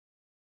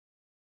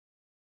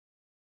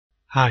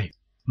Hi,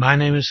 my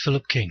name is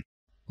Philip King.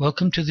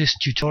 Welcome to this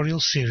tutorial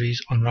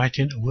series on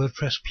writing a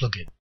WordPress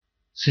plugin.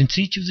 Since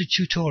each of the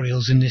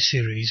tutorials in this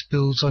series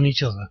builds on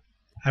each other,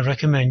 I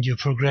recommend you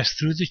progress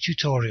through the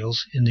tutorials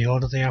in the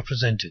order they are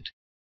presented.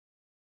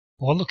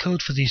 All the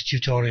code for these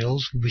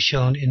tutorials will be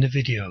shown in the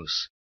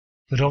videos,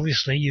 but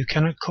obviously you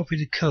cannot copy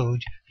the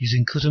code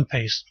using cut and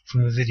paste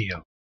from a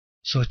video.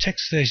 So a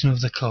text version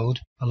of the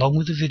code, along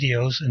with the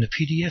videos and a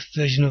PDF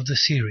version of the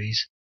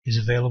series, is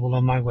available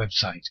on my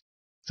website.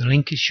 The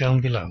link is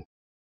shown below.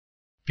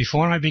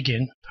 Before I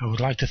begin, I would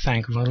like to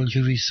thank Ronald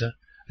Urisa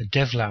at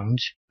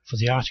DevLounge for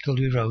the article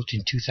he wrote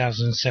in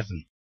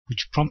 2007,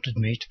 which prompted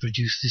me to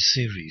produce this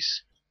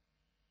series.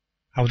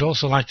 I would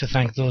also like to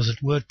thank those at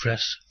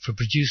WordPress for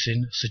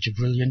producing such a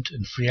brilliant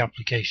and free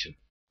application.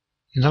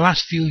 In the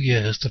last few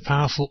years, the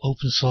powerful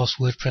open source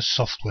WordPress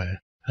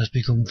software has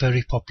become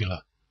very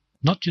popular,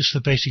 not just for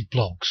basic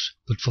blogs,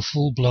 but for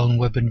full-blown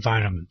web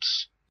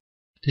environments.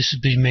 This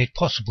has been made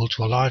possible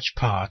to a large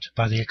part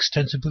by the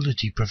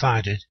extensibility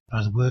provided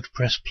by the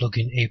WordPress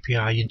Plugin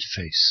API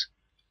interface.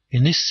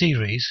 In this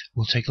series,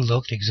 we'll take a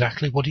look at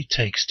exactly what it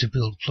takes to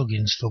build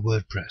plugins for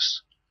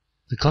WordPress.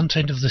 The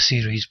content of the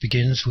series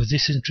begins with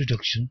this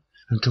introduction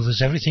and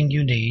covers everything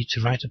you need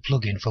to write a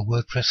plugin for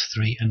WordPress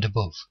 3 and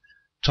above.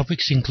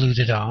 Topics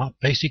included are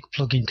basic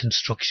plugin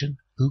construction,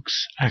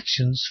 hooks,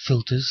 actions,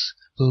 filters,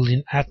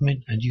 building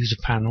admin and user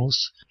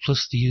panels,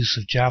 plus the use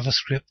of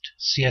JavaScript,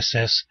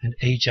 CSS and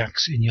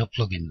Ajax in your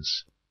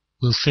plugins.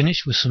 We'll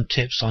finish with some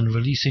tips on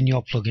releasing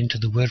your plugin to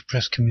the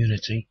WordPress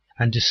community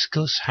and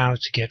discuss how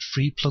to get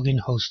free plugin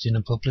hosting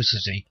and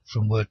publicity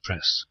from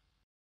WordPress.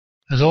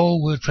 As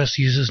all WordPress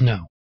users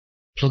know,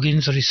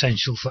 plugins are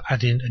essential for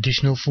adding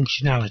additional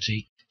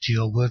functionality to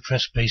your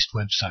WordPress-based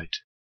website.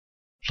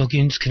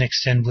 Plugins can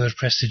extend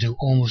WordPress to do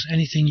almost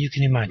anything you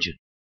can imagine.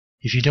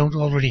 If you don't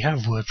already have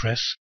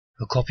WordPress,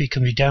 a copy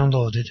can be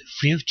downloaded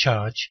free of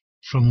charge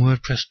from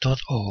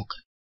WordPress.org.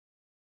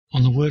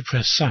 On the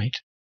WordPress site,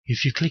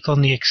 if you click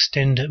on the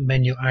Extend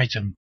menu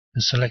item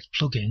and select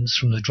Plugins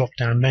from the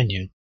drop-down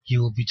menu,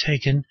 you will be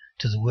taken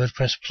to the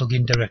WordPress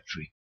plugin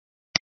directory.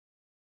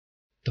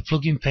 The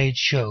plugin page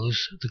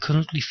shows the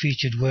currently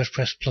featured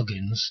WordPress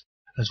plugins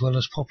as well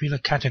as popular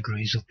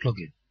categories of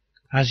plugin.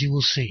 As you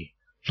will see,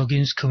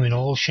 plugins come in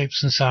all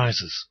shapes and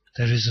sizes.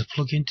 There is a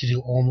plugin to do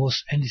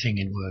almost anything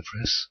in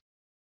WordPress.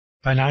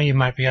 By now you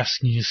might be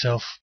asking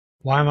yourself,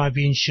 why am I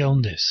being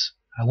shown this?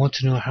 I want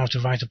to know how to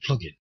write a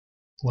plugin.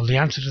 Well, the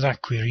answer to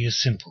that query is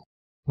simple.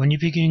 When you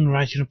begin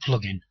writing a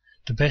plugin,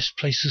 the best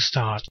place to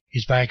start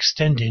is by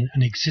extending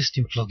an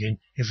existing plugin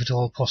if at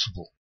all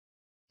possible.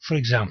 For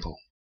example,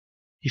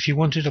 if you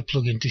wanted a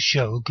plugin to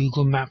show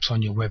Google Maps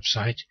on your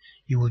website,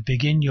 you would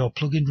begin your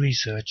plugin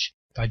research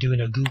by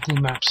doing a Google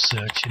Maps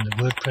search in the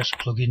WordPress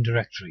plugin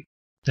directory.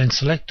 Then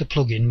select the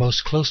plugin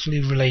most closely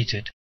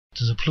related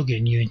to the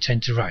plugin you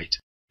intend to write,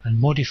 and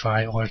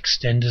modify or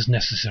extend as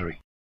necessary.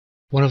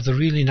 One of the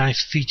really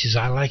nice features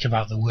I like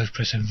about the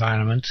WordPress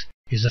environment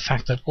is the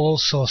fact that all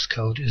source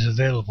code is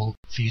available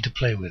for you to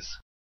play with.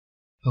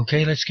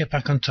 Okay, let's get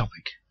back on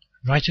topic.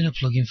 Writing a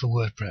plugin for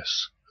WordPress.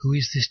 Who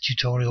is this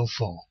tutorial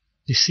for?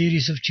 This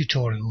series of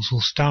tutorials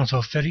will start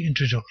off very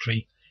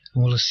introductory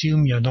and will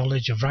assume your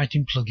knowledge of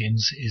writing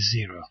plugins is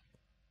zero.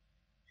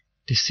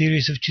 This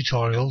series of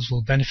tutorials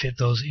will benefit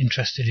those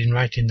interested in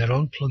writing their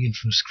own plugin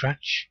from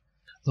scratch,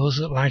 those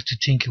that like to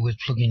tinker with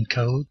plugin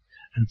code,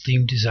 and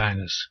theme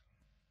designers.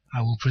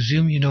 I will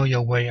presume you know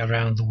your way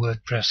around the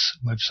WordPress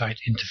website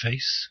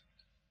interface.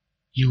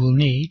 You will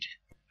need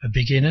a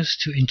beginner's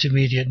to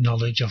intermediate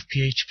knowledge of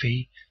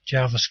PHP,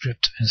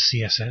 JavaScript and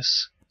CSS.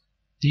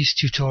 These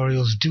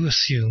tutorials do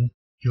assume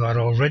you are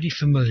already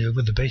familiar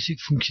with the basic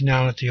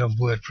functionality of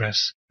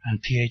WordPress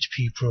and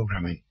PHP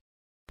programming.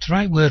 To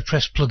write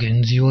WordPress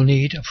plugins, you will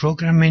need a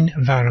programming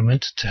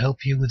environment to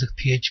help you with the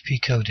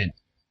PHP coding.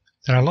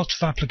 There are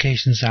lots of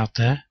applications out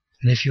there,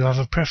 and if you have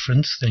a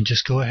preference, then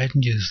just go ahead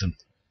and use them.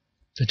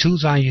 The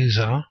tools I use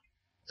are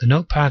the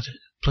Notepad++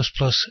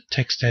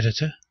 text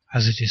editor,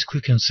 as it is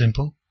quick and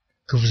simple,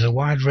 covers a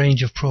wide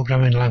range of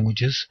programming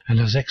languages, and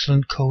has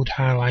excellent code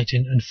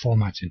highlighting and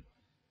formatting.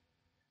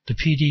 The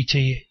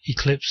PDT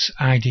Eclipse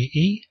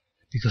IDE,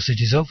 because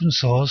it is open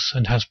source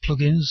and has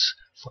plugins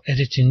for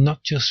editing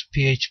not just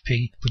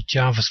PHP but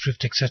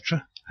JavaScript,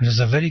 etc., and has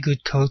a very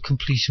good code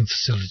completion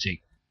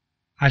facility.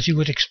 As you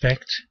would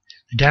expect,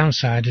 the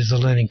downside is the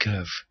learning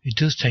curve. It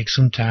does take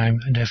some time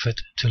and effort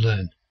to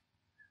learn.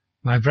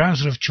 My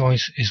browser of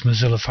choice is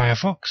Mozilla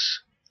Firefox.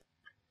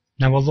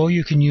 Now, although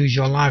you can use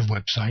your live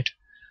website,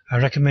 I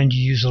recommend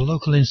you use a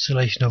local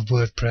installation of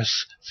WordPress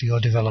for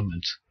your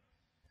development.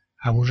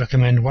 I would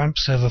recommend WAMP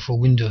Server for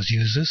Windows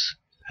users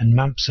and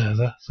MAMP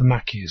Server for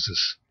Mac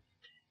users.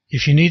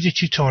 If you need a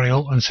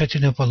tutorial on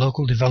setting up a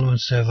local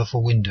development server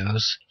for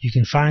Windows, you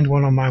can find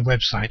one on my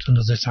website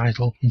under the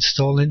title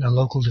Installing a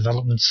Local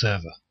Development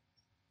Server.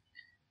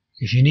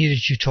 If you need a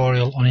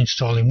tutorial on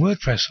installing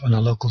WordPress on a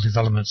local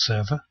development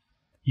server,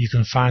 you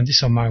can find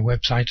this on my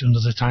website under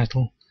the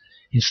title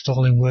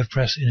Installing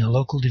WordPress in a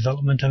Local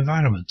Development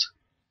Environment.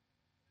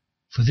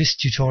 For this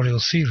tutorial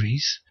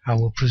series, I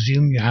will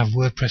presume you have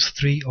WordPress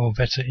 3 or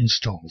better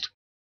installed.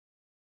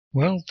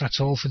 Well, that's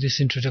all for this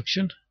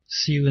introduction.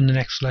 See you in the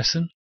next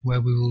lesson, where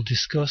we will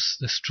discuss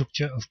the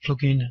structure of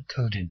plugin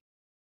coding.